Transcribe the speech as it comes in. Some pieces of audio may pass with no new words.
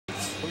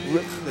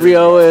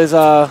Rio is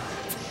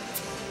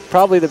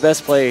probably the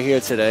best player here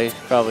today,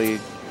 probably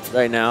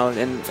right now,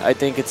 and I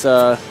think it's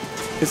you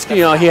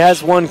know, he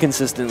has won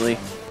consistently.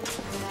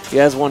 He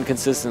has won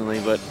consistently,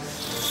 but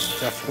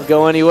definitely.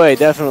 Go anyway,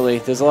 definitely.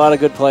 There's a lot of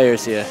good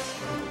players here.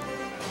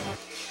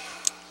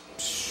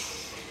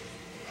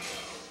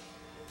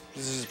 This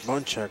is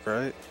button check,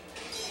 right?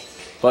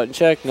 Button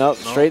check? Nope.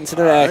 Straight into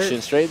the action.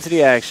 Right. Straight into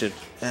the action.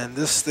 And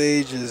this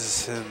stage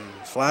is in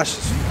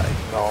Flash's fight.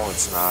 No,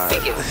 it's not.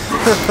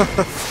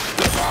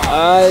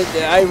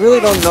 I really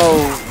don't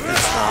know.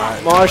 It's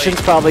not.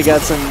 Martian's probably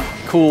got some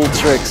cool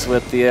tricks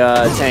with the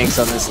tanks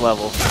on this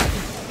level.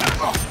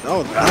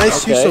 No,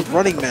 nice use of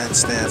running man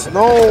stance.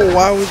 No,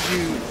 why would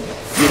you?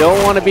 You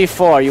don't want to be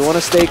far. You want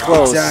to stay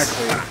close.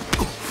 Exactly.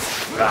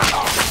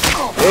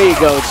 There you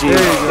go, G.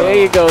 There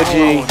you go, G.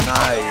 Oh,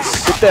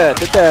 nice. Get that,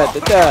 get that,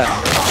 get that.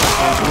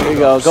 There you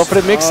go. Go for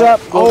the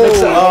mix-up. Mix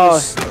I'm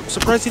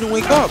surprised he didn't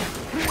wake up.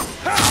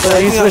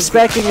 He's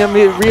respecting him.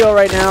 Rio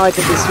right now, I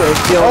think, is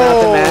feeling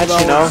out the match,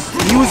 you know.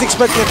 He was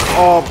expecting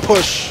a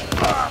push.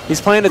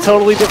 He's playing a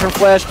totally different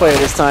Flash player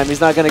this time.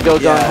 He's not going to go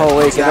gung-ho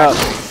waking up.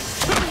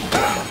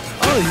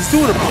 Oh, he's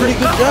doing a pretty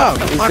good job.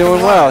 He's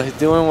doing well. He's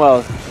doing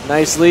well.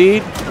 Nice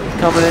lead.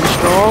 Coming in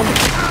strong.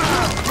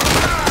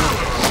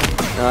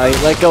 He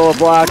let go of a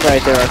block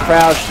right there, a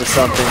crouch or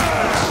something.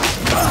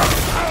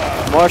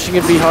 Martian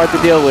can be hard to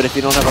deal with if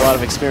you don't have a lot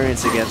of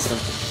experience against him.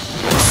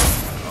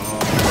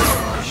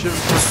 You should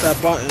have pressed that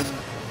button.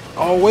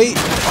 Oh, wait.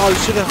 Oh, you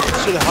should have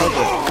held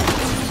it.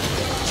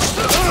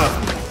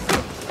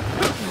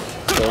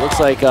 So it looks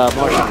like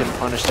Martian can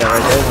punish that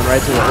right there. Went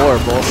right through the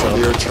orb also.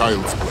 Near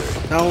child's play.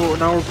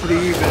 Now we're pretty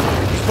even.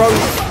 He's probably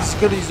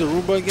going to use the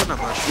Roomba again. I'm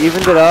not sure.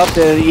 Evened it up.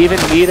 Even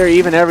meter,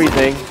 even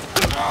everything.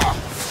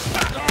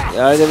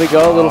 There we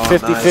go, a little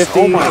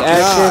 50-50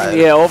 action.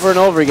 Yeah, over and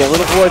over again.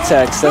 Little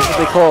vortex, that's what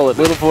they call it,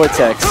 little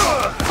vortex.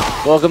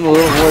 Welcome to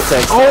Little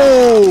Vortex.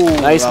 Oh!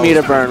 Nice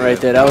meter burn right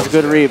there. That was a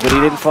good read, but he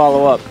didn't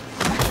follow up.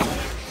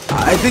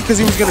 I think because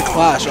he was going to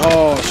clash.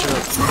 Oh,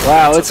 sure.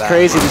 Wow, it's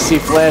crazy to see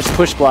Flash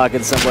push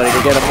blocking somebody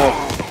to get him off.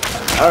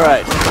 All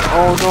right.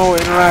 Oh, no,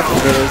 interact.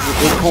 There's a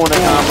big corner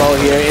combo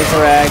here.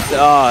 Interact.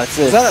 Oh, it's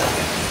it. Got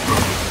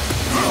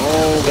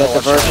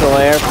the virtual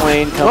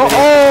airplane coming in,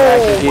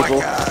 distracting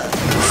people.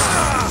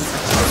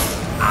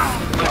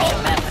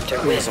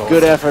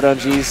 Good effort on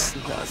G's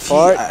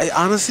part.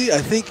 Honestly, I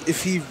think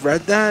if he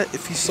read that,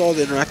 if he saw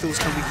the interactive was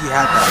coming, he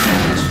had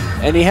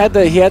that. And he had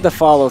the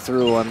follow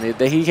through on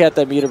he had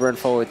that meter burn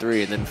forward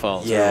 3 and then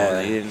follow through. He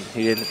didn't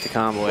hit the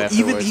combo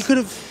afterwards. He could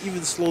have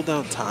even slowed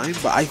down time,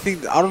 but I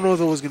don't know if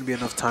there was going to be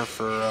enough time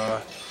for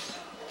to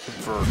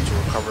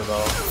recover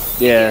though.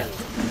 Yeah.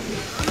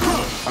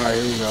 All right,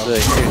 here we go.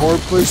 More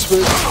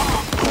placement.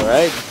 All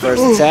right,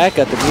 first attack,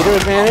 got the meter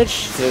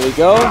advantage. There we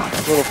go.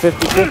 A little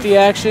 50-50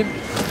 action.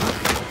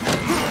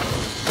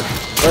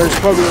 There's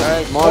probably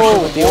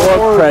Martian with the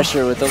orb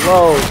pressure, with the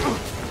load.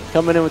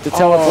 Coming in with the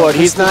teleport.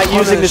 He's not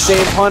using the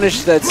same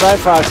punish that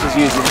Cyfox was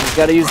using. He's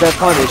got to use that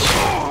punish.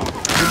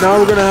 And now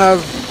we're going to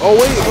have... Oh,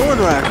 wait, no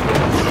interact.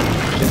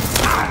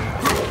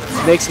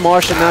 Makes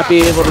Martian not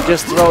be able to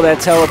just throw that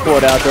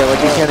teleport out there like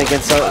he can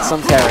against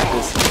some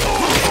characters.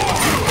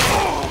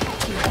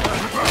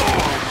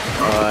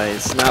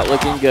 It's not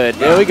looking good.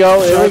 There we go.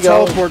 There we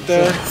go. Teleport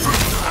there.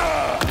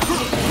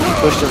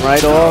 Pushed him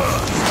right off.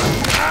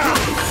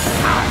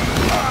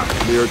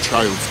 Near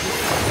child's play.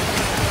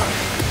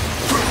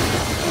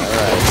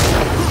 Alright.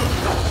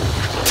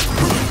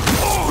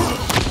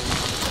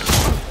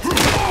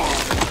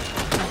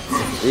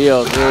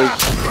 Rio really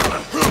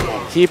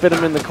keeping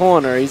him in the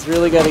corner. He's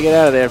really got to get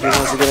out of there if he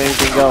wants to get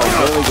anything going.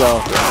 There we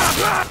go.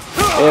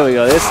 There we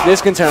go.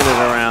 This can turn it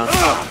around. I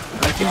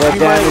think he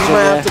might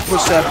have to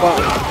push that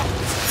button.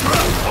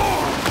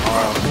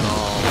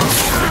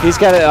 He's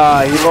got it.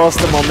 He lost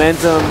the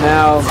momentum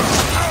now.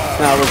 It's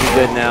not looking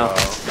good now.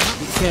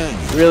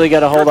 Really got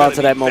to hold on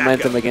to that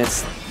momentum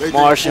against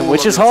Martian,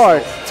 which is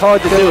hard. It's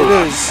hard to do. It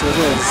is.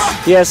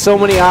 He has so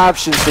many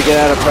options to get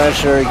out of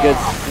pressure. He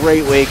gets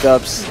great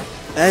wake-ups.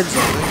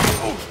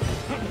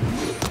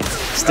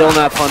 Still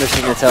not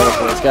punishing the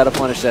teleport. He's got to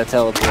punish that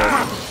teleport.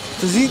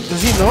 Does he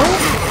know?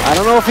 I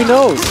don't know if he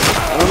knows.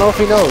 I don't know if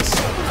he knows.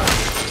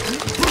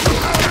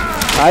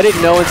 I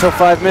didn't know until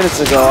 5 minutes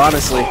ago,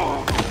 honestly.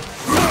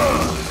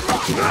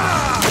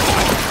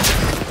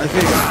 I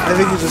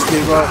think he just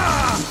gave up.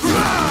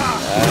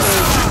 I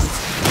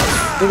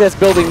think that's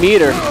building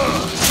meter.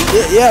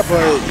 Yeah,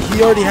 but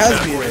he already has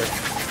meter.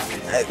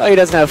 Oh, he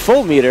doesn't have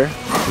full meter.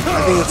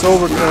 I think it's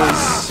over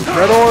because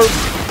Red Orb,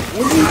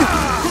 what is he doing?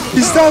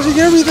 He's dodging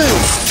everything.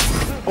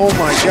 Oh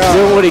my god.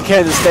 Doing what he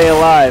can to stay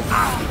alive.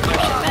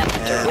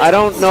 I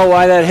don't know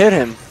why that hit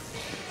him.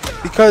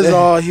 Because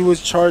he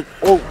was charged.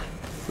 Oh,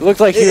 it looked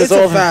like he was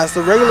over. Fast.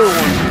 The regular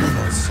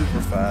one was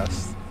super fast.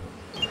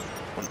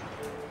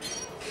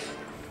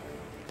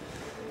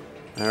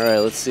 All right,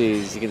 let's see.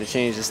 Is he going to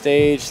change the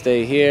stage?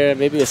 Stay here.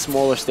 Maybe a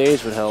smaller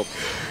stage would help.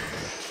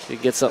 If he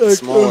get something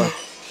smaller.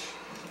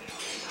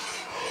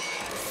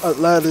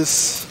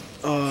 Atlantis.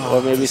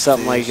 Or maybe this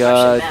something like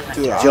stage.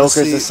 Dude, Joker's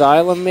honestly,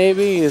 Asylum,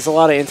 maybe? There's a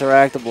lot of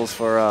interactables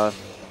for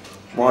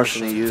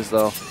Martian to use,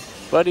 though.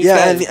 But he's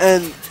yeah, got,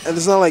 and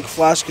it's not like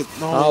Flash could.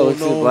 No, oh, let's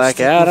no, see, Black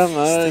stick Adam.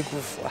 With, stick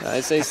with Flash. I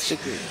say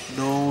stick with.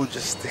 No,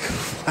 just stick with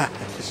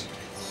Flash.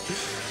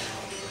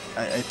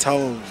 I tell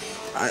him.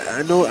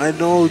 I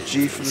know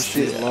G from the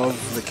Street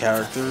loves the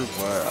character,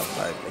 but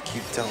I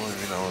keep telling him,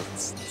 you know,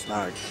 it's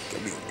not. I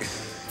mean,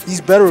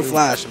 he's better with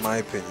Flash, in my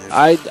opinion.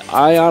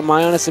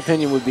 My honest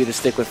opinion would be to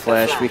stick with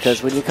Flash,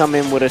 because when you come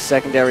in with a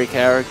secondary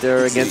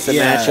character against a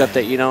matchup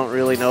that you don't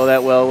really know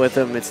that well with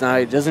him, it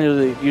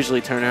doesn't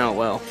usually turn out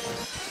well.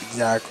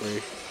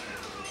 Exactly.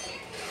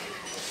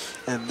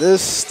 And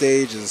this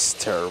stage is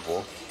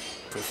terrible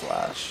for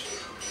Flash.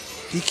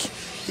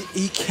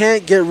 He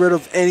can't get rid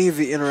of any of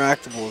the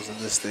interactables in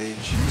this stage.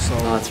 So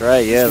oh, that's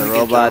right, yeah, the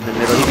robot in the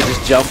middle. He can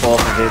just jump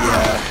off of it.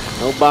 Yeah.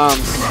 No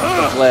bombs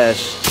for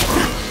Flash.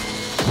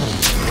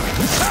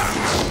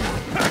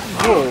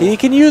 Oh. He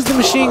can use the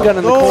machine gun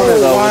in the corner,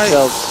 though, which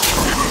helps.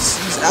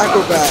 He's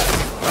acrobat.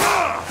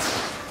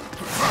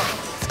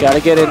 He's got to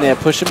get in there.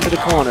 Push him to the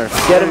corner.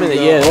 Get him in there.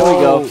 Yeah, there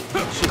we go.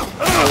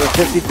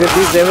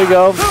 50-50s. There we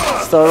go.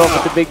 Start off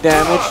with the big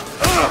damage.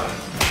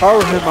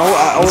 Power him.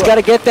 He's got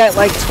to get that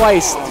like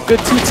twice.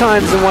 Good 2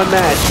 times in one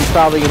match. He's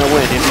probably going to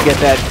win if you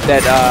get that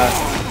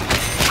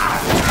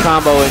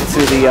combo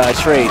into the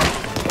trade.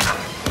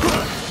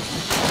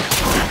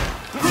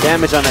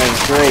 Damage on that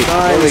is great.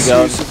 There we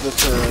go.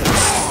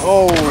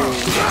 Oh,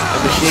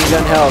 the machine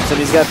gun helps, and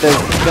he's got the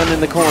gun in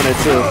the corner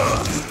too.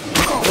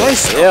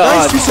 Nice, yeah,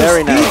 nice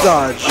very nice.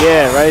 Dodge.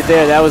 Yeah, right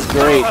there. That was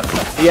great.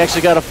 He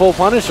actually got a full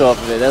punish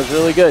off of it. That was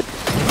really good.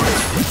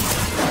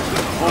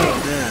 Oh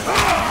man.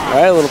 All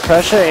right, a little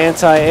pressure,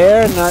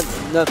 anti-air.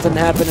 Nothing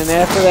happening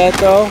after that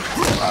though.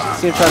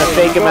 See him trying to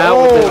fake him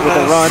out with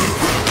the run.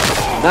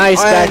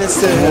 Nice back.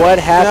 What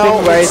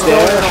happened right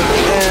there?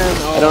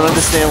 I don't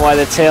understand why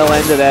the tail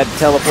end of that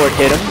teleport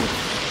hit him.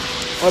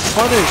 A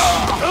punish.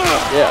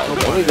 Yeah,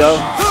 there we go.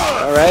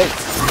 All right.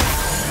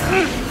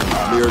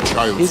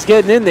 He's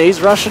getting in there. He's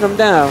rushing him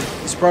down.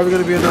 It's probably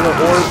going to be another orb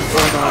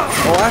or not.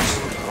 Oh,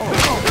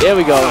 actually. There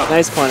we go.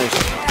 Nice punish.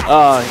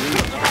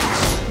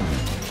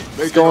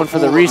 He's going for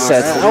the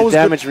resets, the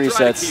damage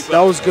resets.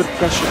 That was good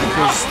pressure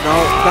because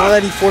now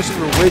that he forced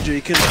him to Rager,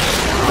 he can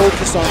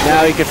focus on.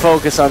 Now he can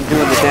focus on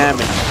doing the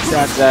damage.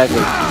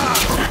 Exactly.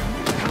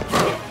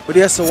 But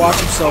he has to watch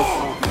himself.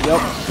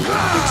 Yep.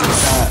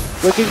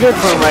 Looking good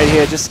for him right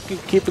here. Just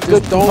keep a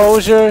good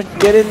composure.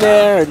 Get in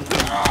there and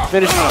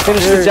finish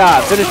the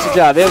job. Finish the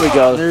job. There we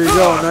go. There you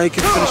go. Now you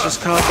can finish this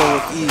combo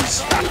with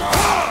ease.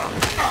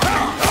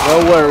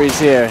 No worries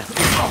here.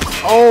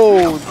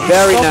 Oh,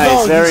 very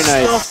nice. Very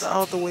nice. Stuffed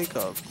out the wake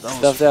up.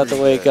 Stuffed out the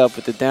wake up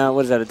with the down.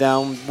 What is that? A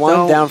down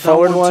one? Down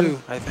forward one? Two,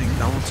 I think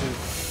down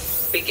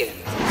 1-2. Begin.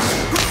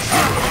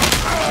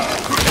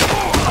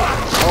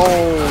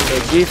 Oh, the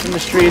G from the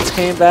Streets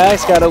came back.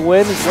 He's got a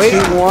win. It's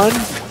 2-1.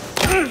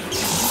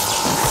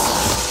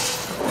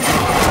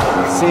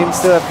 Seems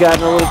to have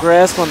gotten a little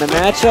grasp on the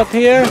matchup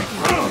here.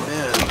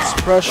 Man, it's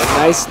pressure.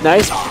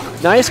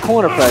 Nice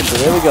corner pressure.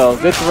 There we go.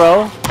 Good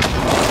throw.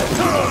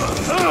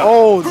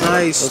 Oh,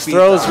 nice. Those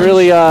throws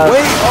really.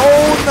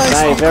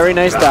 Nice. Very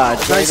nice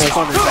dodge. Nice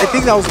punish. I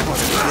think that was a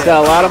punish. Yeah.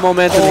 Got a lot of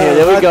momentum here.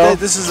 There we go.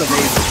 This is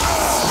amazing.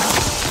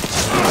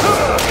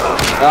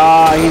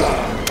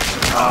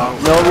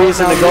 No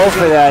reason to go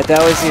for that. That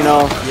was, you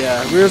know.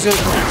 Yeah, Rio's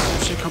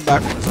should come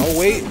back from this. Oh,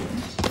 wait.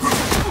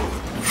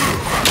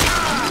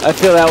 I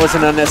feel that was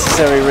an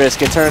unnecessary risk.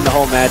 It turned the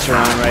whole match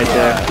around right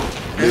there.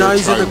 And now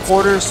he's in the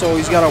corner, so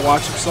he's got to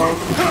watch himself.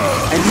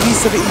 And he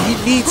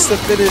needs to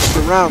finish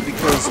the round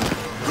because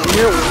when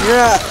you're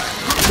at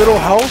little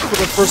health for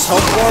the first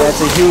health bar,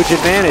 that's a huge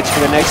advantage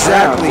for the next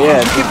round.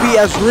 Yeah. You can be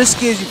as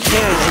risky as you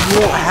can, and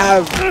you won't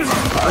have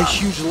a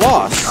huge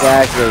loss.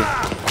 Exactly.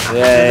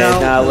 Yeah,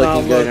 he's not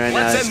looking good right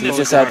now. He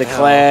just had the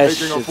clash.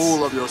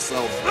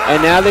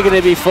 And now they're going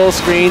to be full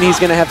screen. He's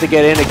going to have to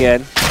get in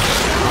again.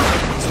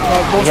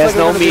 He has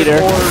no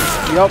meter.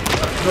 Yep.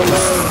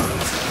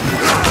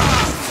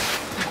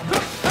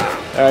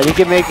 All right, he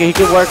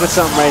can work with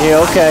something right here.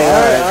 Okay.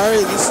 All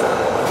right. This is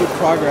good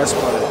progress,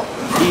 but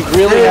he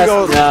really has.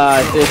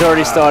 Nah, it's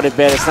already started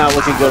bad. It's not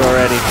looking good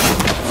already.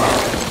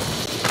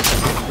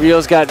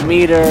 Rio's got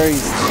meter.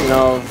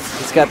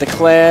 He's got the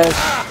clash.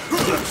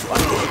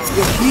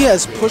 He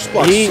has push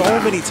blocked so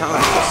many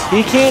times.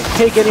 He can't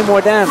take any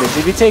more damage.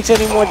 If he takes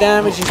any more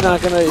damage, he's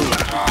not gonna.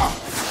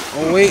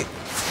 Oh wait.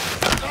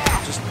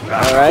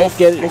 All right,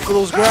 go for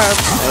those grabs.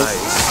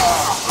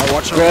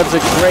 Nice. Grabs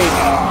are great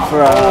for.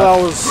 That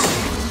was.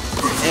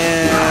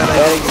 And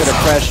adding to the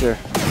pressure.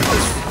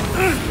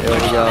 There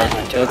we go.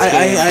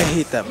 I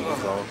hate that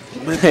move though.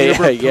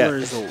 Yeah.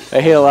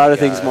 I hate a lot of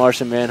things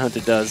Martian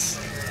Manhunter does.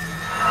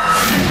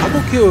 I'm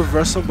okay with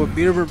wrestling, but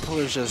Meterburn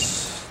Pillar is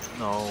just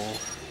no.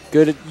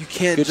 Good. You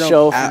can't good jump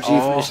show at from G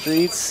from all. the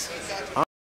Streets.